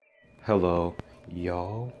Hello,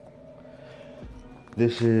 y'all.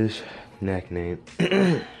 This is Neckname,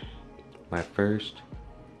 my first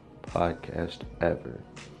podcast ever.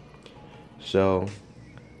 So,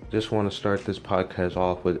 just want to start this podcast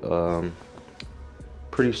off with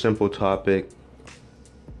pretty simple topic.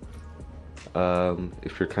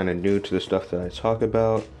 If you're kind of new to the stuff that I talk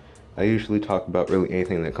about, I usually talk about really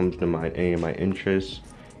anything that comes to mind, any of my interests.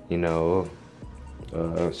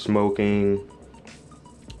 Smoking.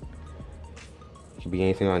 It could be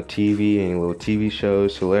anything on TV, any little TV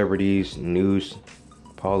shows, celebrities, news,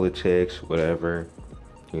 politics, whatever.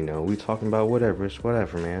 We talking about whatever. It's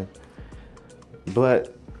whatever, man.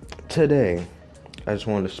 But today, I just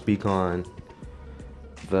wanted to speak on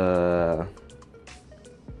the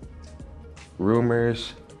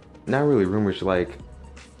rumors. Not really rumors, like,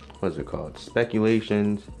 what's it called?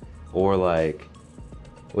 Speculations, or like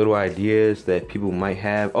little ideas that people might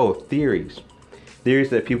have. Oh, theories.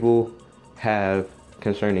 Theories that people have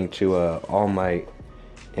concerning to All Might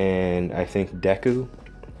and I think Deku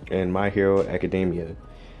and My Hero Academia.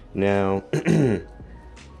 Now,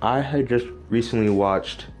 I had just recently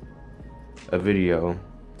watched a video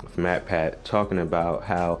of MatPat talking about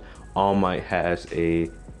how All Might has a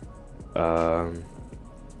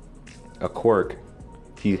quirk.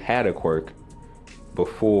 He had a quirk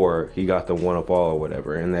before he got the one of all or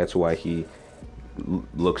whatever, and that's why he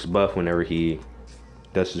looks buff whenever he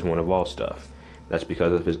does his one of all stuff. That's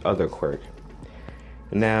because of his other quirk.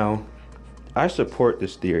 Now, I support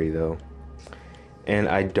this theory though, and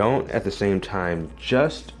I don't at the same time,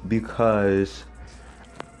 just because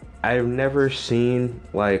I've never seen,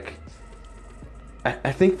 like,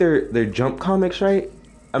 I think they're Jump comics, right?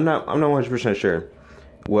 I'm not 100% sure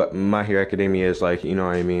what My Hero Academia is like, you know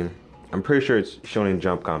what I mean? I'm pretty sure it's shown in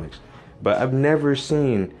Jump comics, but I've never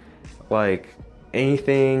seen like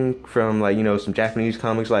anything from, like, some Japanese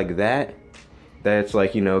comics like that's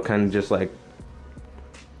like, kind of just like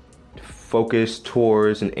focused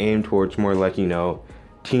towards and aimed towards more like,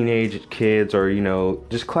 teenage kids, or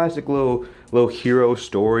just classic little hero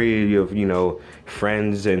story of,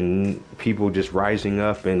 friends and people just rising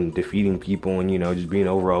up and defeating people and, just being an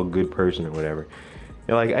overall good person or whatever.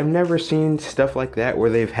 Like, I've never seen stuff like that where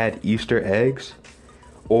they've had Easter eggs,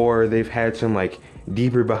 or they've had some like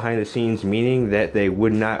deeper behind the scenes meaning that they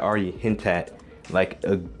would not already hint at, like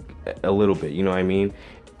a little bit, you know what I mean?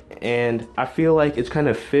 And I feel like it's kind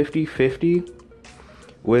of 50-50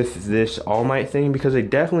 with this All Might thing, because they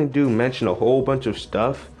definitely do mention a whole bunch of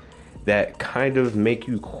stuff that kind of make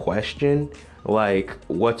you question, like,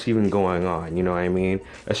 what's even going on, you know what I mean?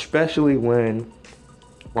 Especially when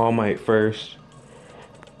All Might first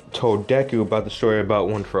told Deku about the story about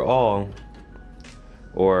One for All,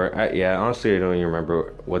 or honestly I don't even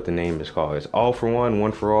remember what the name is called. It's All for One,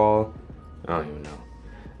 One for All. I don't even know.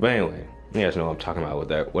 But anyway, you guys know what I'm talking about with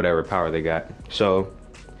that, whatever power they got. So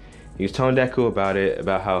he was telling Deku about it,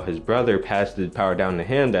 about how his brother passed the power down to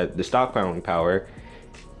him, that the stockpiling power,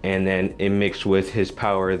 and then it mixed with his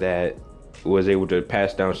power that was able to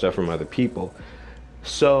pass down stuff from other people.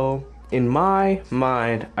 So in my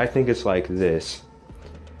mind, I think it's like this.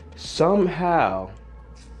 Somehow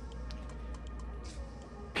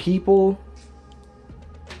people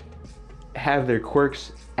have their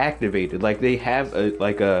quirks activated, like they have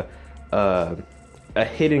a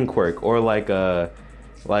hidden quirk, or like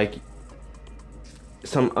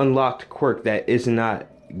some unlocked quirk that is not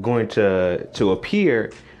going to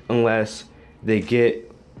appear unless they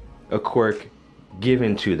get a quirk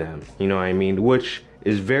given to them, you know what I mean, which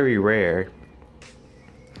is very rare.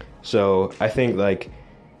 So I think, like,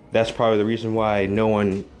 that's probably the reason why no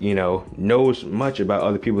one, knows much about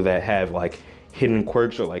other people that have like hidden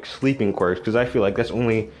quirks or like sleeping quirks, because I feel like that's the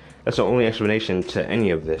only explanation to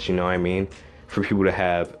any of this, you know what I mean? For people to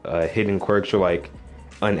have hidden quirks or like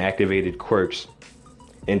unactivated quirks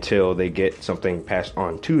until they get something passed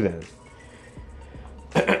on to them.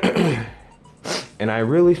 And I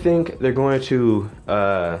really think they're going to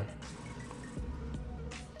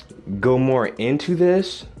go more into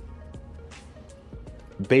this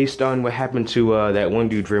based on what happened to that one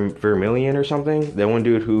dude, Vermilion or something. That one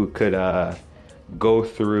dude who could go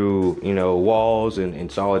through, walls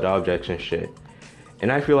and solid objects and shit.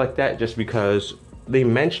 And I feel like that just because they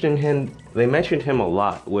mentioned him a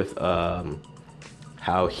lot with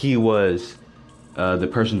how he was the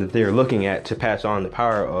person that they're looking at to pass on the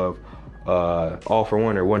power of All for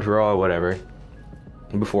One or One for All, whatever,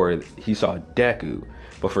 before he saw Deku.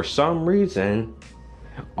 But for some reason,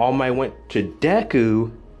 All Might went to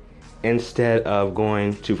Deku instead of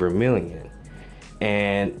going to Vermilion.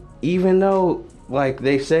 And even though, like,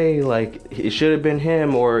 they say, like, it should have been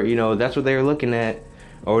him, or, that's what they were looking at,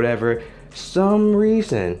 or whatever, some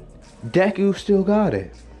reason Deku still got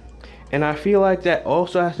it. And I feel like that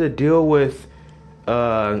also has to deal with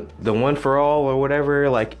the One for All or whatever,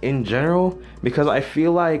 like in general, because I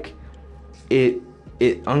feel like it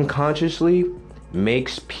unconsciously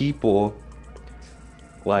makes people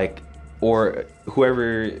like, or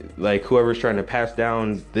whoever's trying to pass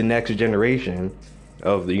down the next generation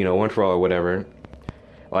of the, One for All or whatever,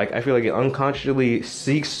 like I feel like it unconsciously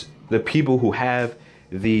seeks the people who have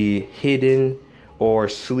the hidden or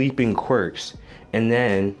sleeping quirks and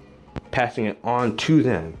then passing it on to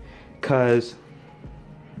them. Cause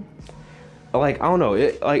like, I don't know,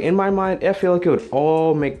 it, like in my mind I feel like it would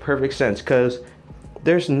all make perfect sense, cause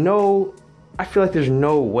I feel like there's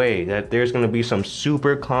no way that there's gonna be some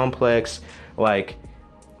super complex like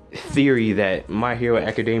theory that My Hero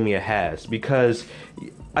Academia has, because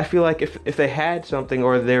I feel like if they had something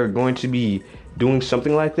or they're going to be doing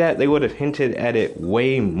something like that, they would have hinted at it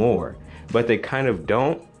way more, but they kind of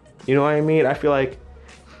don't. You know what I mean? I feel like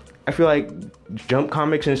Jump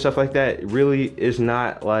comics and stuff like that really is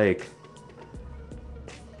not like,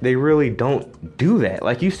 they really don't do that.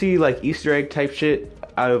 Like you see like Easter egg type shit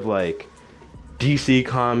out of like DC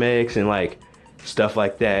comics and like stuff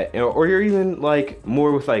like that, or you're even like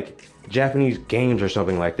more with like Japanese games or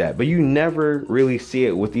something like that, but you never really see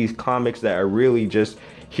it with these comics that are really just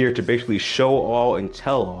here to basically show all and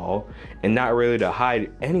tell all and not really to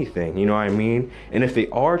hide anything, you know what I mean? And if they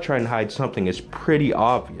are trying to hide something, it's pretty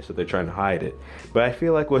obvious that they're trying to hide it. But I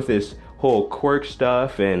feel like with this whole quirk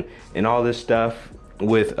stuff and all this stuff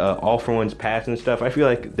with All for One's past and stuff, I feel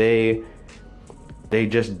like they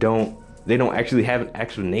just don't actually have an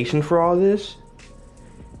explanation for all this.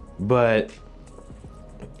 But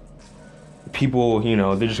people,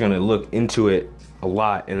 they're just gonna look into it a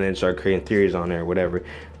lot and then start creating theories on there or whatever.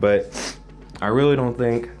 But I really don't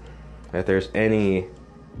think that there's any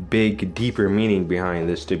big, deeper meaning behind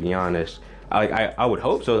this, to be honest. I would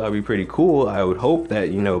hope so. That'd be pretty cool. I would hope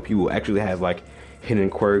that, people actually have like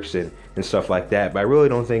hidden quirks and stuff like that. But I really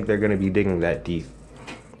don't think they're gonna be digging that deep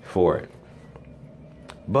for it.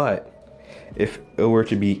 But if it were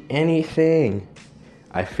to be anything,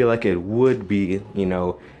 I feel like it would be,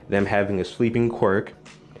 them having a sleeping quirk,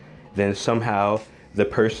 then somehow the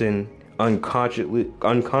person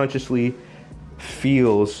unconsciously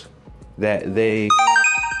feels that they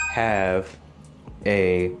have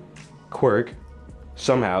a quirk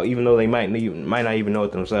somehow, even though they might not even know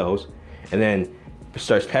it themselves, and then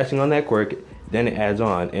starts passing on that quirk. Then it adds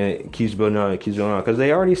on and it keeps building on, because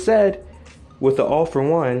they already said with the All for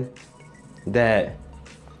One that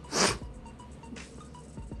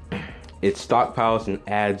it stockpiles and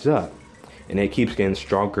adds up, and it keeps getting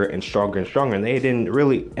stronger and stronger and stronger. And they didn't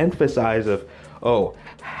really emphasize of, oh,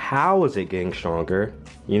 how is it getting stronger?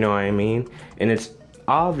 You know what I mean? And it's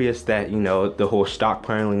obvious that, the whole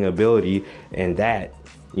stockpiling ability and that,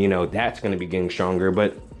 that's going to be getting stronger.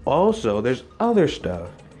 But also there's other stuff,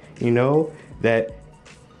 that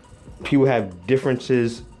people have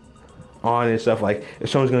differences on and stuff. Like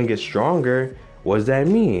if someone's going to get stronger, what does that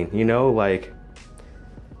mean? Like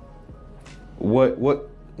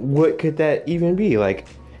what could that even be? Like,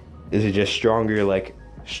 is it just stronger like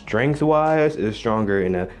strength wise? Is it stronger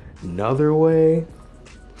in another way?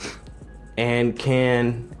 And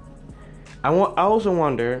I also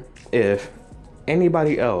wonder if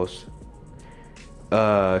anybody else,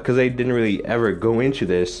 because they didn't really ever go into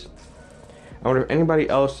this, I wonder if anybody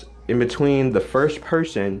else in between the first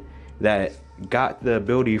person that got the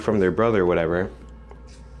ability from their brother or whatever,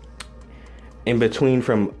 in between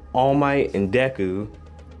from All Might and Deku,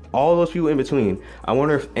 all those people in between, I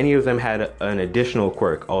wonder if any of them had an additional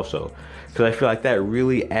quirk also, because I feel like that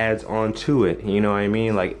really adds on to it. You know what I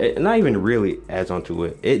mean? Like, it not even really adds on to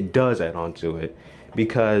it, it does add on to it,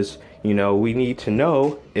 because we need to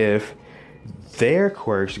know if their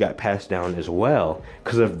quirks got passed down as well.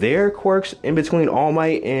 Because if their quirks in between All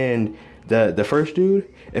Might and the first dude,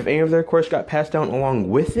 if any of their quirks got passed down along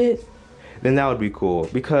with it, then that would be cool.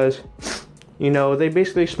 Because they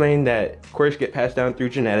basically explained that quirks get passed down through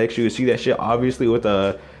genetics. You would see that shit obviously with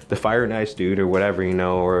the Fire and Ice dude or whatever,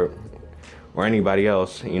 or anybody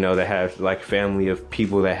else, that has like family of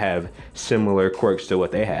people that have similar quirks to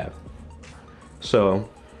what they have. So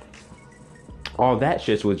all that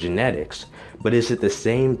shit's with genetics. But is it the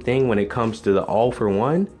same thing when it comes to the All for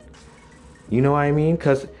One? You know what I mean?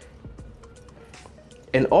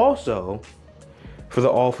 And also for the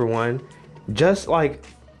All for One, just like,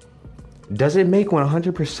 does it make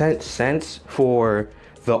 100% sense for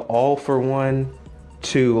the All for One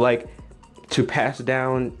to pass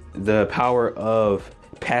down the power of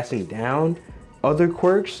passing down other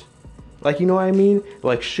quirks? Like, you know what I mean?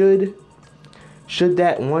 Like, should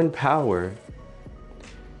that one power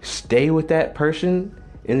stay with that person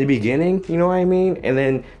in the beginning, you know what I mean? And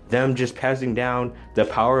then them just passing down the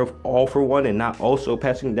power of All For One and not also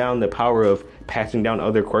passing down the power of passing down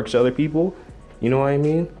other quirks to other people, you know what I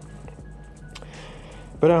mean?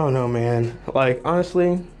 But I don't know, man. Like,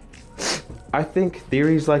 honestly, I think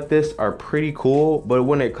theories like this are pretty cool, but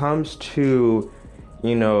when it comes to,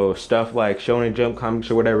 you know, stuff like Shonen Jump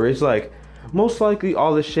comics or whatever, it's like, most likely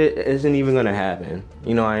all this shit isn't even gonna happen,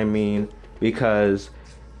 you know what I mean? Because,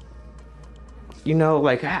 you know,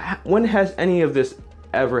 like, when has any of this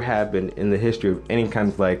ever happened in the history of any kind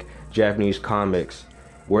of, like, Japanese comics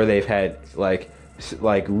where they've had, like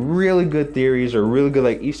really good theories or really good,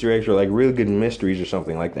 like, Easter eggs or, like, really good mysteries or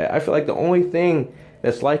something like that? I feel like the only thing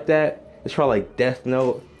that's like that is probably, like, Death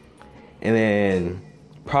Note, and then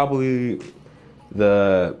probably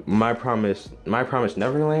the My Promise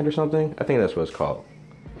Neverland or something. I think that's what it's called.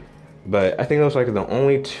 But I think those are, like, the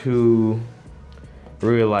only two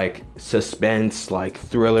really, like, suspense, like,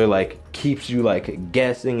 thriller, like, keeps you, like,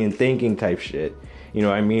 guessing and thinking type shit. You know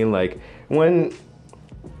what I mean? Like, when,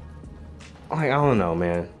 like, I don't know,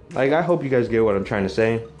 man. Like, I hope you guys get what I'm trying to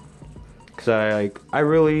say. Because I'm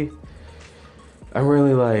really,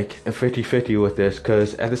 like, a 50-50 with this.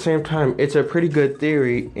 Because at the same time, it's a pretty good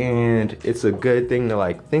theory. And it's a good thing to,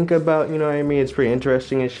 like, think about. You know what I mean? It's pretty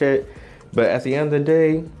interesting and shit. But at the end of the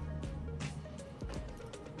day,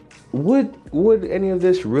 would any of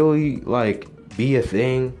this really, like, be a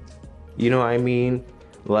thing? You know what I mean?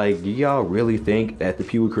 Like, do y'all really think that the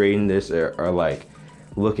people creating this are like,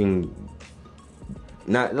 looking,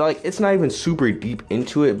 not, like, it's not even super deep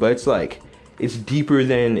into it, but it's, like, it's deeper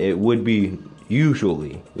than it would be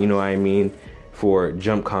usually, you know what I mean, for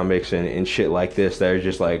Jump comics and shit like this that are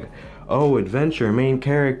just like, oh, adventure, main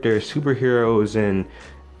character, superheroes, and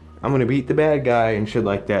I'm gonna beat the bad guy and shit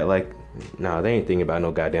like that. Like, nah, they ain't thinking about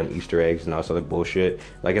no goddamn Easter eggs and all this other bullshit.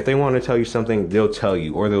 Like, if they want to tell you something, they'll tell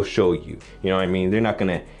you, or they'll show you. You know what I mean? They're not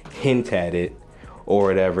gonna hint at it or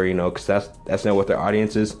whatever, you know, because that's not what their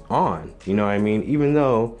audience is on. You know what I mean? Even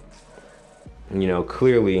though, you know,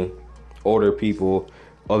 clearly older people,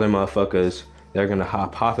 other motherfuckers, they're gonna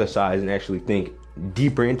hypothesize and actually think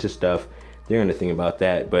deeper into stuff. They're gonna think about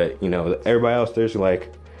that. But, you know, everybody else, there's,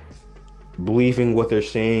 like, believing what they're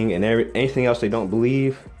saying, and anything else they don't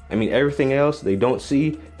believe. I mean, everything else they don't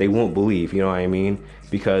see, they won't believe, you know what I mean?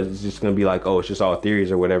 Because it's just going to be like, oh, it's just all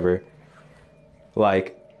theories or whatever.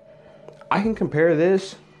 Like, I can compare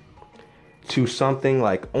this to something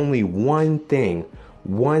like only one thing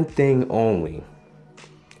only.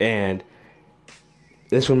 And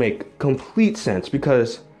this would make complete sense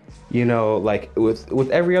because, you know, like,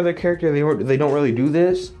 with every other character, they don't really do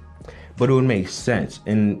this, but it would make sense.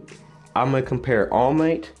 And I'm going to compare All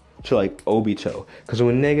Might to, like, Obito, because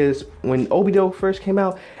when Obito first came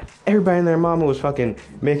out, everybody and their mama was fucking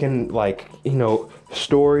making, like, you know,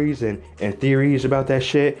 stories and theories about that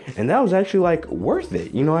shit, and that was actually, like, worth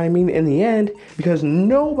it, you know what I mean, in the end, because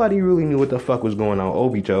nobody really knew what the fuck was going on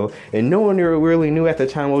with Obito, and no one really knew at the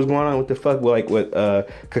time what was going on with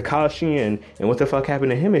Kakashi and what the fuck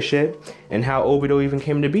happened to him and shit, and how Obito even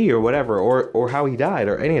came to be or whatever, or how he died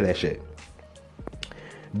or any of that shit.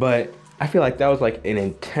 But I feel like that was, like, an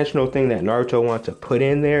intentional thing that Naruto wanted to put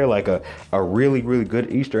in there, like a really, really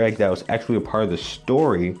good Easter egg that was actually a part of the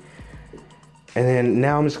story. And then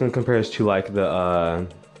now I'm just going to compare this to, like, the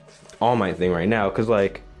All Might thing right now, because,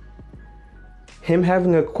 like, him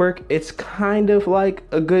having a quirk, it's kind of like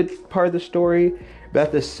a good part of the story, but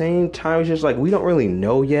at the same time, it's just like, we don't really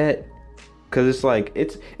know yet, because it's like,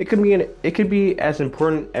 it could be as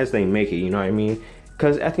important as they make it, you know what I mean?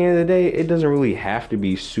 Because at the end of the day, it doesn't really have to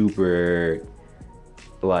be super,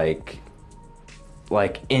 like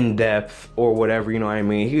in-depth or whatever, you know what I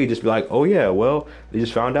mean? He could just be like, oh yeah, well, they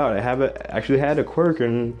just found out I actually had a quirk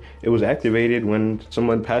and it was activated when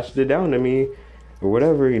someone passed it down to me or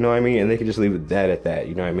whatever, you know what I mean? And they could just leave it at that,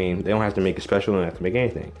 you know what I mean? They don't have to make it special, they don't have to make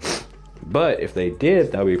anything. But if they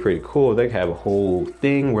did, that would be pretty cool. They could have a whole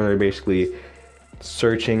thing where they're basically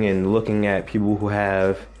searching and looking at people who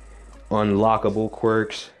have unlockable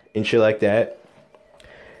quirks and shit like that,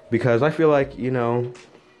 because I feel like, you know,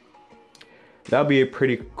 that would be a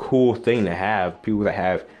pretty cool thing to have, people that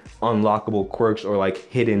have unlockable quirks or, like,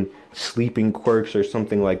 hidden sleeping quirks or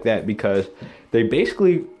something like that, because they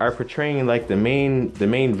basically are portraying, like, the main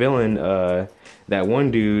villain, that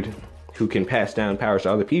one dude who can pass down powers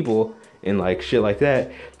to other people and, like, shit like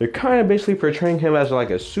that. They're kind of basically portraying him as,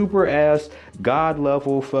 like, a super ass, god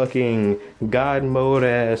level fucking god mode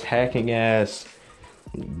ass, hacking ass,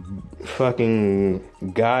 fucking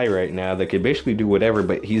guy right now that could basically do whatever,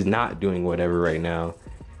 but he's not doing whatever right now,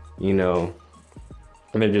 you know.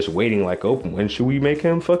 And they're just waiting like, oh, when should we make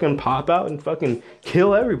him fucking pop out and fucking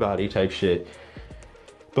kill everybody type shit.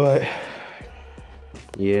 But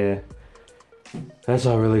yeah, that's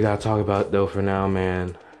all I really gotta talk about though for now,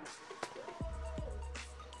 man.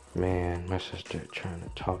 Man, my sister trying to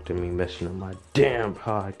talk to me, messing up my damn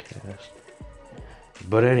podcast.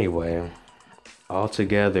 But anyway,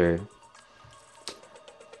 altogether,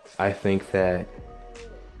 I think that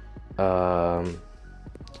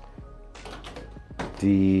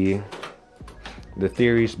the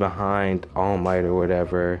theories behind All Might or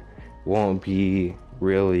whatever won't be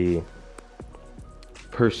really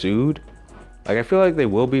pursued. Like, I feel like they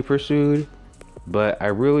will be pursued, but I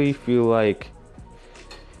really feel like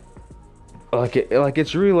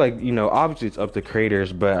it's really like, you know, obviously it's up to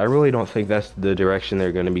creators, but I really don't think that's the direction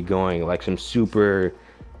they're going to be going. Like some super,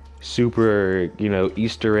 you know,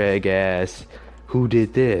 Easter egg ass, who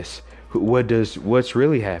did this? What's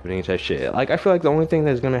really happening type shit. Like, I feel like the only thing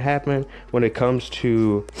that's going to happen when it comes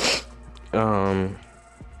to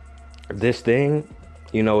this thing,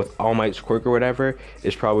 you know, with All Might's quirk or whatever,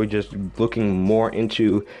 is probably just looking more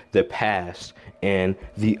into the past and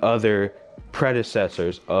the other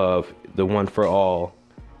predecessors of the One for All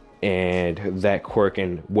and that quirk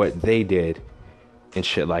and what they did and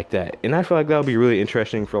shit like that. And I feel like that'll be really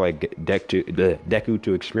interesting for like Deku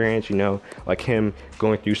to experience, you know, like him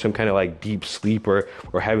going through some kind of like deep sleep or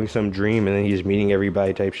having some dream and then he's meeting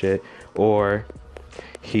everybody type shit, or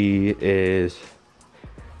he is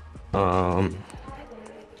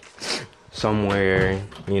somewhere,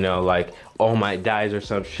 you know, like All Might dies or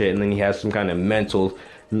some shit and then he has some kind of mental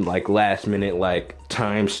like last minute like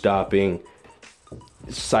time stopping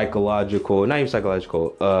psychological, not even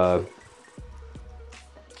psychological,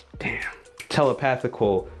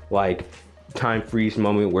 telepathical like time freeze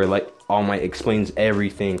moment where like All Might explains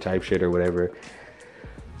everything type shit or whatever.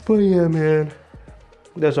 But yeah, man,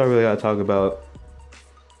 that's all I really gotta talk about.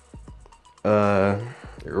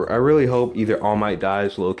 I really hope either All Might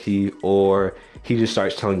dies low key or he just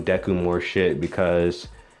starts telling Deku more shit, because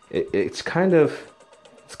it's kind of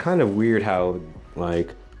weird how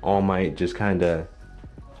like All Might just kind of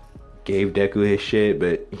gave Deku his shit,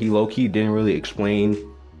 but he low key didn't really explain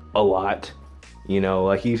a lot. You know,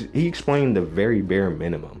 like he explained the very bare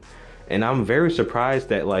minimum, and I'm very surprised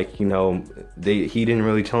that like, you know, he didn't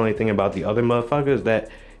really tell anything about the other motherfuckers that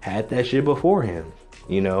had that shit before him.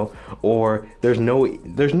 You know, or there's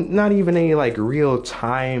not even a like real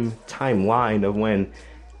timeline of when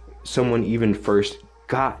someone even first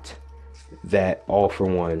got that All for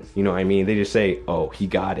One. You know what I mean? They just say, oh, he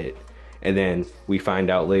got it, and then we find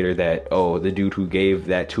out later that, oh, the dude who gave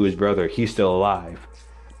that to his brother, he's still alive.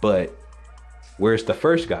 But where's the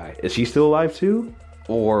first guy? Is he still alive too?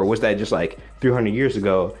 Or was that just like 300 years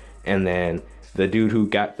ago, and then the dude who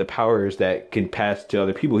got the powers that can pass to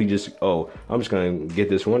other people, he just, oh, I'm just gonna get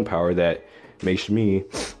this one power that makes me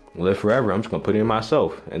live forever, I'm just gonna put it in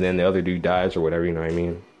myself, and then the other dude dies or whatever, you know what I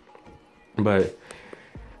mean? But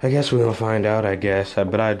I guess we're gonna find out, I guess.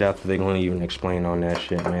 But I doubt that they're gonna even explain on that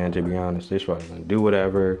shit, man, to be honest. They're probably gonna do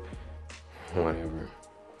whatever.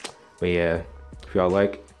 But yeah, if y'all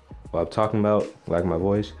like what I'm talking about, like my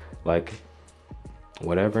voice, like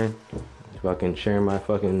whatever, fucking share my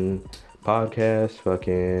fucking podcast,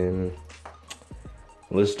 fucking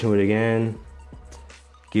listen to it again,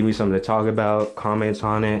 give me something to talk about, comments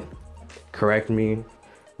on it, correct me,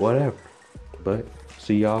 whatever. But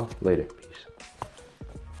see y'all later.